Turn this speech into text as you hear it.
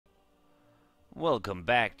Welcome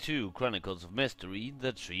back to Chronicles of Mystery,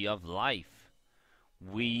 the Tree of Life.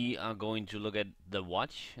 We are going to look at the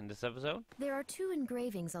watch in this episode. There are two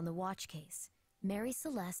engravings on the watch case. Mary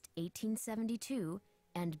Celeste, 1872,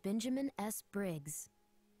 and Benjamin S. Briggs.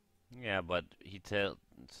 Yeah, but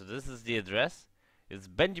so this is the address. It's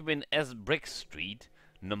Benjamin S. Briggs Street,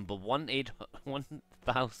 number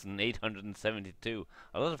 1872.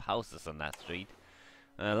 A lot of houses on that street.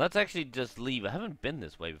 Let's actually just leave. I haven't been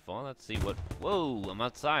this way before. Let's see what... Whoa, I'm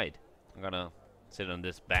outside. I'm gonna sit on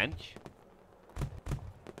this bench.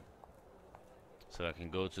 So I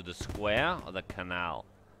can go to the square or the canal.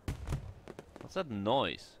 What's that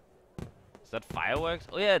noise? Is that fireworks?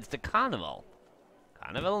 Oh yeah, it's the Carnival.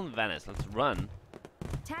 Carnival in Venice. Let's run.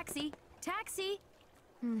 Taxi! Taxi!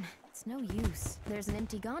 It's no use. There's an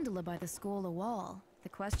empty gondola by the Scola wall. The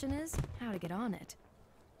question is, how to get on it.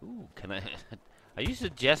 Ooh, can I... Are you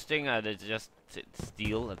suggesting to just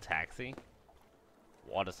steal a taxi?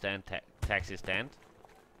 Water stand, taxi stand?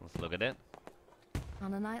 Let's look at it.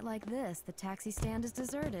 On a night like this, the taxi stand is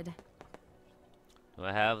deserted. Do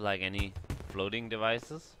I have like any floating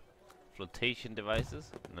devices? Flotation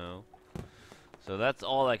devices? No. So that's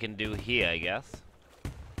all I can do here, I guess.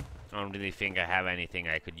 I don't really think I have anything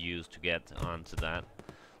I could use to get onto that.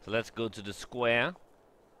 So let's go to the square.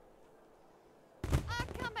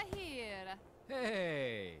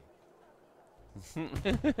 Hey!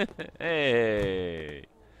 Hey!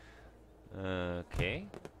 Okay.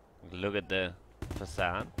 Look at the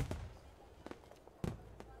facade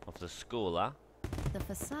of the Scola. The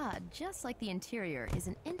facade, just like the interior, is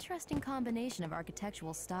an interesting combination of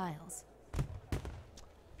architectural styles.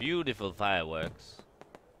 Beautiful fireworks.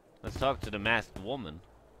 Let's talk to the masked woman.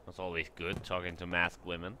 That's always good, talking to masked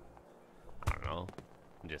women. I don't know.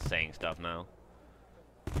 I'm just saying stuff now.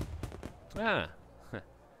 Ah.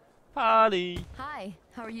 Party! Hi,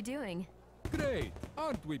 how are you doing? Great,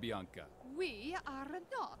 aren't we, Bianca? We are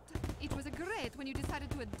not. It was great when you decided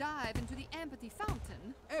to dive into the empty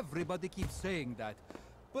fountain. Everybody keeps saying that,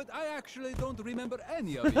 but I actually don't remember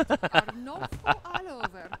any of it. Arnolfo all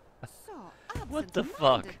over. So What the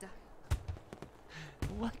fuck? absent-minded.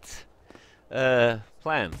 What?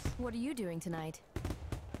 Plans. What are you doing tonight?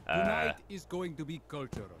 Tonight is going to be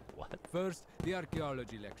cultural. What? First, the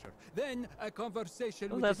archaeology lecture. Then, a conversation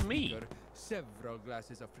Oh, with that's the me. speaker. Several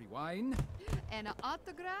glasses of free wine. An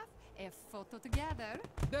autograph, a photo together,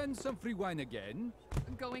 Then some free wine again.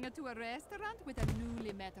 going to a restaurant with a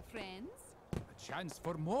newly met friends, A chance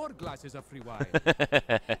for more glasses of free wine.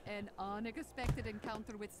 an unexpected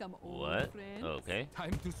encounter with some old What? friends, Okay.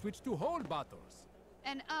 Time to switch to whole bottles.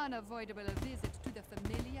 an unavoidable visit to the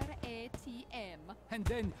familiar ATM, And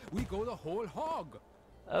then we go the whole hog.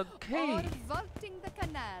 Okay. or vaulting the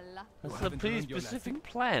canal. That's a haven't pretty learned your specific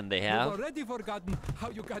lesson? plan they You've have. already forgotten how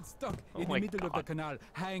you got stuck Oh in my the middle of the God. canal,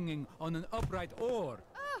 hanging on an upright oar.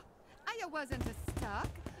 Oh, I wasn't stuck.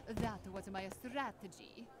 That was my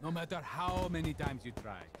strategy. No matter how many times you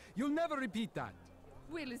try, you'll never repeat that.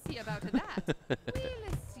 We'll see about that.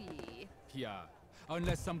 We'll see. Yeah,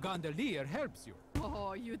 unless some gondolier helps you.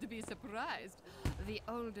 Oh, you'd be surprised. The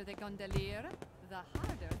older the gondolier, the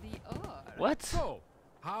harder the oar. What? So,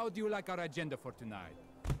 how do you like our agenda for tonight?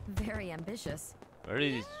 Very ambitious.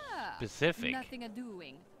 Very Yeah, specific. Nothing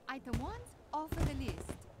doing. Item 1 off the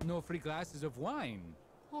list. No free glasses of wine.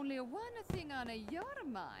 Only one thing on your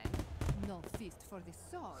mind. No feast for the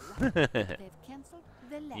soul. They've cancelled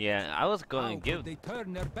the lecture. Yeah, I was How going to give... could they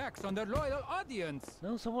turn their backs on their loyal audience?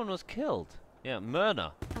 No, someone was killed. Yeah,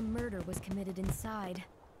 murder. A murder was committed inside.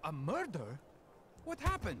 A murder? What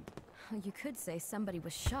happened? You could say somebody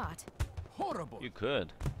was shot. Horrible. You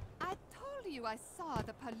could. I told you I saw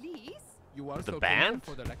the police. You also came band?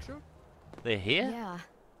 here for the lecture? They're here? Yeah,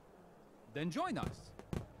 Then join us.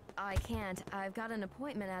 I can't. I've got an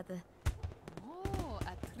appointment at the... Oh,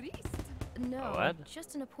 a triste. No, What?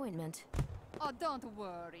 just an appointment. Oh, don't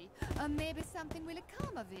worry. Maybe something will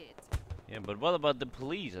come of it. Yeah, but what about the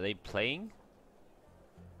police? Are they playing?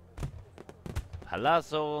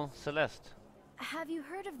 Palazzo Celeste. Have you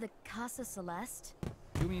heard of the Casa Celeste?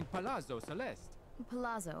 You mean Palazzo Celeste?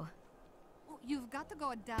 Palazzo. Oh, you've got to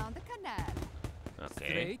go down the canal. Okay.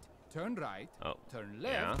 Straight, turn right, Oh, turn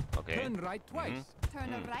yeah, left, okay. turn right twice. Turn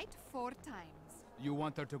Hmm. right 4 times. You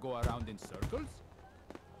want her to go around in circles?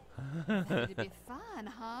 That'd be fun,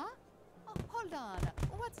 huh? Oh, hold on.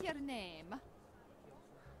 What's your name?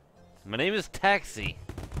 My name is Taxi.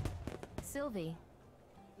 Sylvie.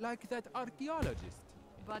 Like that archaeologist.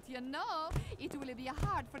 But you know, it will be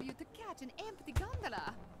hard for you to catch an empty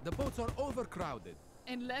gondola. The boats are overcrowded.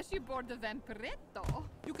 Unless you board the Vampiretto.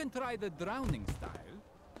 You can try the drowning style.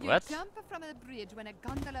 You What? jump from a bridge when a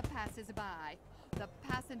gondola passes by. The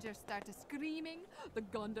passengers start screaming. The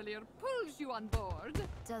gondolier pulls you on board.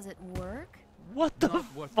 Does it work? What the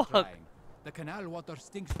Not worth fuck? trying. The canal water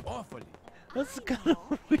stinks awfully. That's I kind know.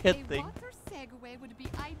 of a weird A thing. water Segway would be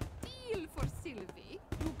ideal for Sylvie.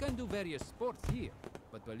 You can do various sports here,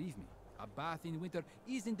 but believe me, a bath in winter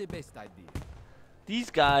isn't the best idea. These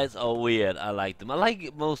guys are weird. I like them. I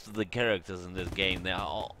like most of the characters in this game. They are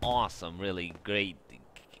all awesome, really great.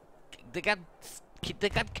 They got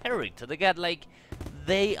character. They got like,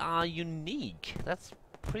 they are unique. That's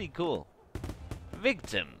pretty cool.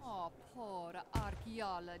 Victim. Oh, poor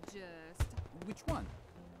archaeologist. Which one?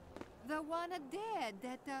 The one dead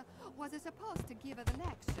that was supposed to give the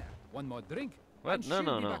lecture. One more drink? What? and No, she'll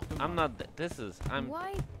no, be no. back I'm tomorrow. not. This is. I'm.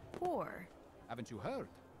 Why poor? Haven't you heard?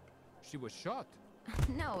 She was shot.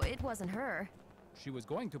 No, it wasn't her. She was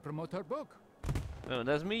going to promote her book. No,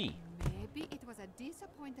 that's me. Maybe it was a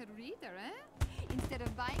disappointed reader, eh? Instead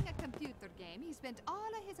of buying a computer game, he spent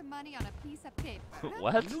all of his money on a piece of paper. huh?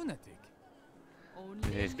 What? Lunatic. Only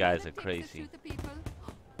These guys are lunatics crazy. shoot the people.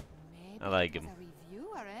 Maybe I like it was him. a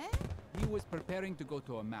reviewer, eh? He was preparing to go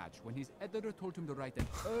to a match when his editor told him to write an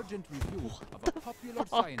urgent review of a popular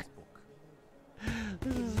science book.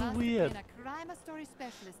 This He is must weird. have been a crime story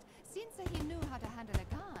specialist since he knew how to handle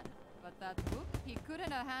a gun. But that book he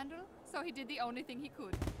couldn't handle, so he did the only thing he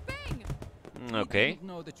could. Bang! He Okay. didn't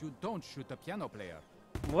know that you don't shoot a piano player.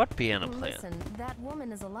 What piano player? Listen, that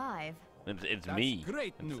woman is alive. It's That's me.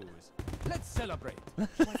 great news. Let's celebrate. Was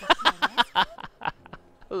it Flores?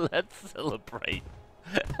 Let's celebrate.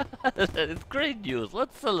 It's great news.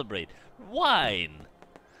 Let's celebrate. Wine.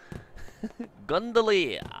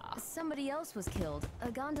 Gondolier. Somebody else was killed,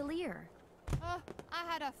 a gondolier. I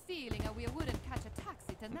had a feeling we wouldn't catch a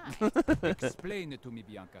taxi tonight. Explain it to me,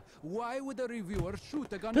 Bianca. Why would a reviewer shoot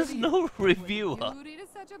a There's gondolier? no reviewer. You read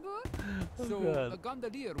such a book? So, God. a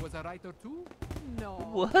gondolier was a writer too? No.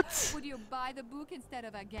 What? Would you buy the book instead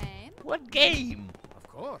of a game? What game? Of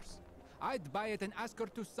course. I'd buy it and ask her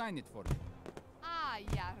to sign it for me. Ah,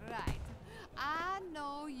 yeah, right. I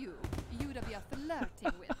know you. You'd be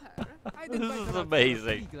flirting with her. I'd This invite is her out for a amazing.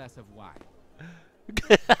 free glass of wine. To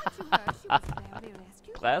her, she was barely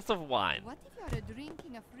rescued. Glass of wine. What if you're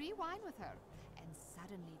drinking a free wine with her, and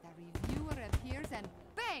suddenly the reviewer appears and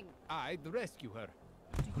bang! I'd rescue her.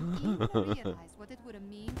 Do you even realize what it would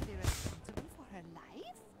mean to be responsible for her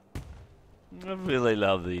life? I really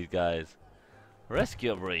love these guys.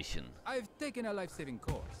 Rescue operation. I've taken a life-saving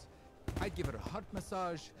course. I'd give her a heart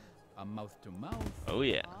massage, a mouth-to-mouth. Oh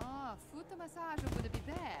yeah. Ah, foot massage would be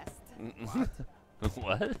best.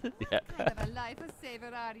 What? Yeah. What kind of a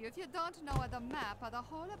lifesaver are you if you don't know the map of the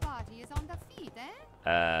whole body is on the feet,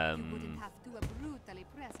 eh? You wouldn't have to brutally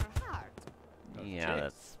press her heart. Yeah, Chest.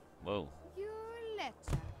 that's. Whoa. You let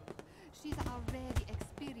her. She's already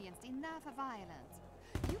experienced enough violence.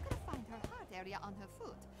 You can find her heart area on her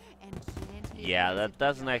foot and gently Yeah, raise that it with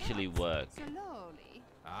doesn't your actually hands, work. Slowly.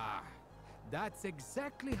 Ah, that's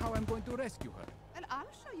exactly how I'm going to rescue her. Well,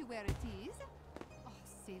 I'll show you where it is. Oh,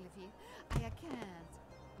 Sylvie, I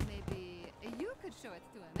can't. Maybe you could show it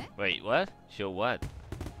to him, eh? Wait, what? Show what?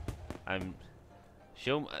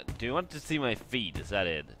 Show. Do you want to see my feet? Is that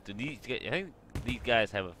it? Do these? I think these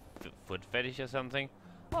guys have a foot fetish or something.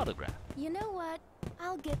 Autograph. You know what?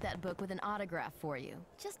 I'll get that book with an autograph for you.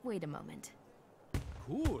 Just wait a moment.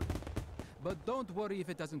 Cool. But don't worry if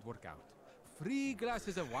it doesn't work out. Free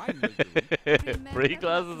glasses of wine will do. Remember Free what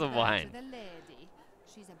glasses you of done wine. to the lady.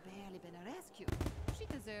 She's barely been rescued. She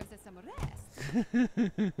deserves some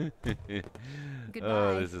rest. Goodbye.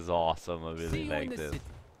 Oh, this is awesome. I See really you in like the this. city.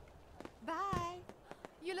 Bye.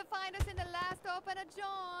 You'll find us in the last open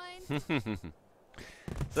joint.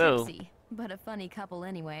 So, Tipsy, but a funny couple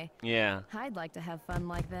anyway. yeah. I'd like to have fun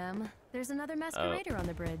like them. There's another masquerader on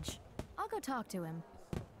the bridge. I'll go talk to him.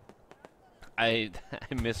 I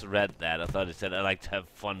misread that. I thought it said I like to have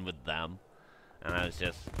fun with them. And I was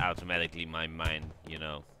just automatically my mind, you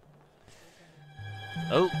know.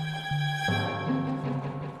 Oh!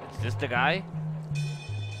 Is this the guy?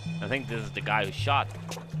 I think this is the guy who shot.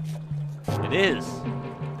 It is!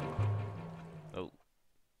 Oh.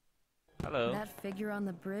 Hello. That figure on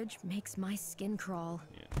the bridge makes my skin crawl.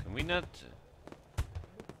 Yeah, can we not...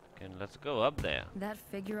 let's go up there. That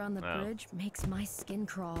figure on the Oh. bridge makes my skin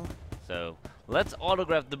crawl. So, let's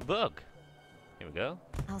autograph the book. Here we go.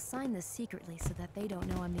 I'll sign this secretly so that they don't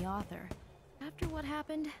know I'm the author. After what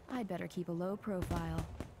happened, I'd better keep a low profile.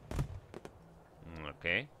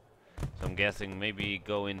 Okay. So I'm guessing maybe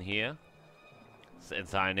go in here and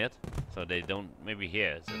sign it. So they don't... Maybe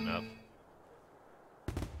here is enough.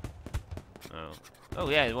 Oh. Oh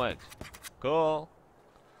yeah, it works. Cool.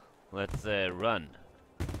 Let's run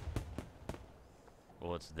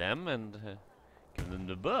towards them and give them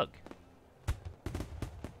the book.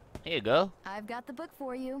 Here you go. I've got the book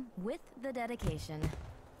for you, with the dedication.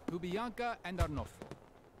 To Bianca and Arnolfo,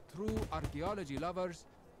 true archaeology lovers,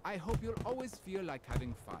 I hope you'll always feel like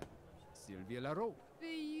having fun. Sylvia Larrowe.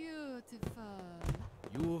 Beautiful.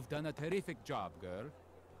 You've done a terrific job, girl.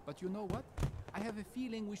 But you know what? I have a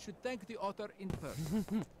feeling we should thank the author in person.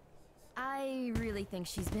 I really think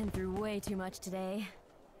she's been through way too much today.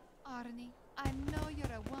 Arnie, I know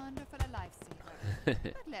you're a wonderful lifesaver,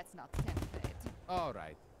 but let's not tempt fate. All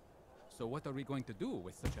right. So what are we going to do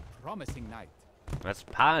with such a promising night? Let's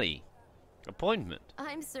party. Appointment.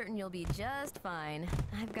 I'm certain you'll be just fine.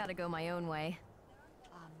 I've got to go my own way.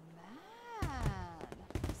 A man.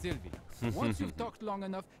 Sylvie, once you've talked long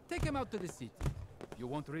enough, take him out to the city. You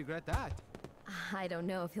won't regret that. I don't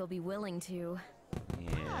know if he'll be willing to.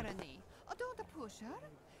 Yeah. Arnie, don't push her.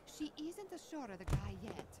 She isn't sure of the guy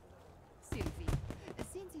yet. Sylvie,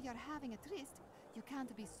 since you're having a tryst, you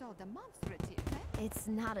can't be so demonstrative, eh? It's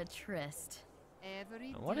not a tryst.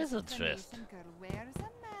 Every What is a decent tryst? Venetian girl wears a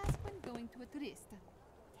mask when going to a tryst.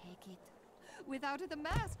 Take it. Without the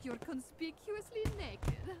mask, you're conspicuously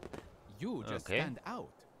naked. You just Okay. stand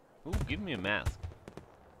out. Ooh, give me a mask.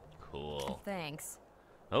 Cool. Thanks.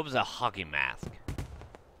 I hope it's a hockey mask.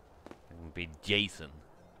 I can be Jason.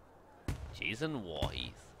 Jason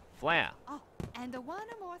Voorhees. Flair. Oh, and one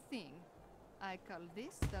more thing. I call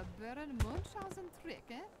this the Baron Munchausen trick,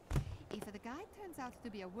 eh? If the guy turns out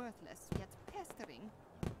to be a worthless yet pestering,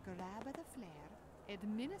 grab the flare,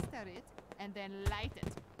 administer it, and then light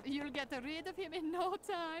it. You'll get rid of him in no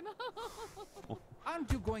time.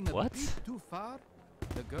 Aren't you going a What? bit too far?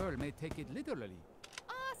 The girl may take it literally.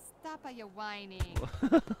 Ah, stop your whining.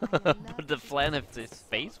 But the flan of his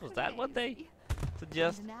face, was that what they Crazy.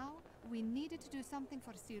 suggest? And now we needed to do something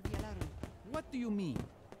for Sylvia Larue. What do you mean?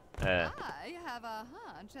 I have a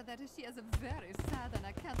hunch that she is very sad and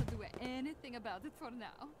I can't do anything about it for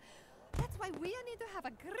now. That's why we need to have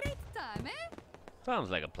a great time, eh? Sounds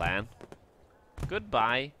like a plan.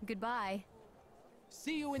 Goodbye. Goodbye.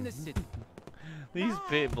 See you in the city. These Bye.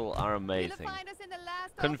 people are You'll amazing. find us in the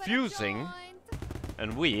last open Confusing. joint.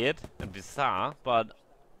 And weird and bizarre, but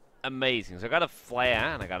amazing. So I got a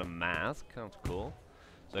flare and I got a mask. Sounds cool.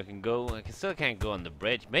 So I can go. Still can't go on the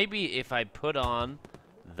bridge. Maybe if I put on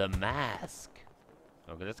the mask.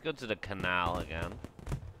 Okay, let's go to the canal again.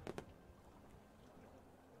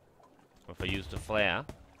 Or if I use the flare.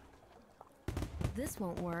 This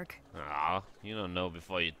won't work. Ah, you don't know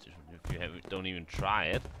before you if you don't even try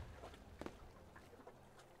it.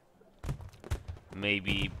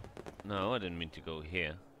 Maybe. No, I didn't mean to go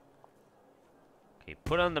here. Okay,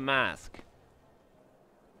 put on the mask.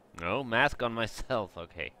 No, mask on myself.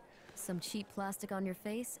 Okay. Some cheap plastic on your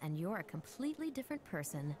face, and you're a completely different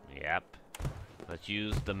person. Yep. Let's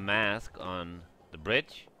use the mask on the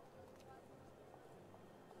bridge.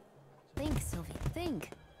 Think, Sylvie, think.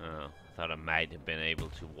 Oh, I thought I might have been able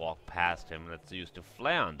to walk past him. Let's use the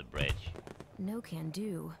flare on the bridge. No can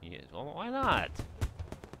do. Yes, well, why not?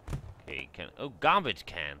 Okay, can. Oh, garbage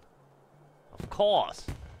can. Of course.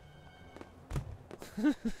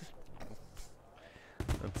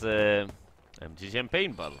 That's a empty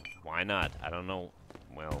champagne bottle. Why not? I don't know.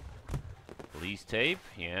 Well, police tape,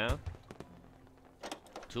 yeah.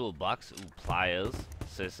 Toolbox, ooh, pliers,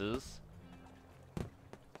 scissors.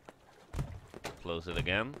 Close it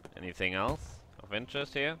again. Anything else of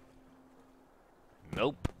interest here?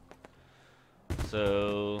 Nope.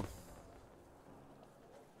 So,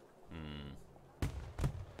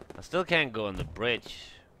 I still can't go on the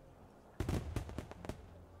bridge.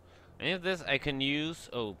 Any of this I can use?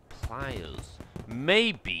 Oh, pliers.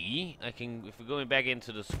 Maybe I can, if we're going back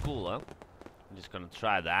into the school, huh? I'm just gonna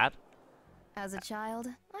try that. As a child,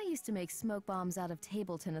 I used to make smoke bombs out of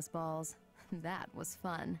table tennis balls. That was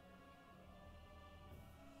fun.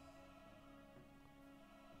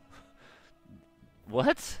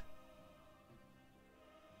 What?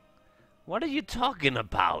 What are you talking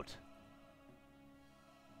about?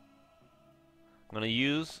 I'm gonna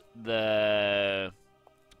use the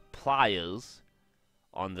pliers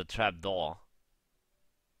on the trapdoor.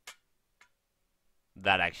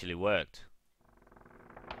 That actually worked.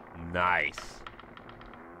 Nice.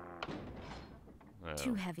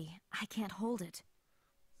 Too heavy. I can't hold it.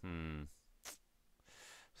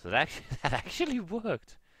 So that that actually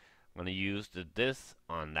worked. I'm gonna use this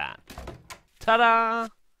on that. Ta-da!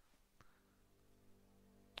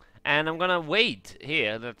 And I'm gonna wait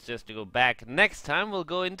here. Let's just go back. Next time we'll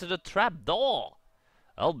go into the trap door.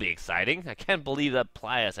 That'll be exciting. I can't believe that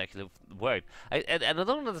pliers actually worked. And I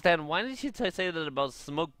don't understand, why did she say that about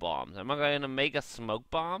smoke bombs? Am I going to make a smoke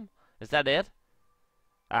bomb? Is that it?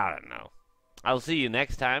 I don't know. I'll see you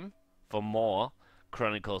next time for more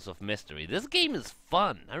Chronicles of Mystery. This game is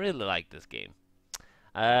fun. I really like this game.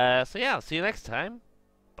 So yeah, I'll see you next time.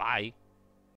 Bye.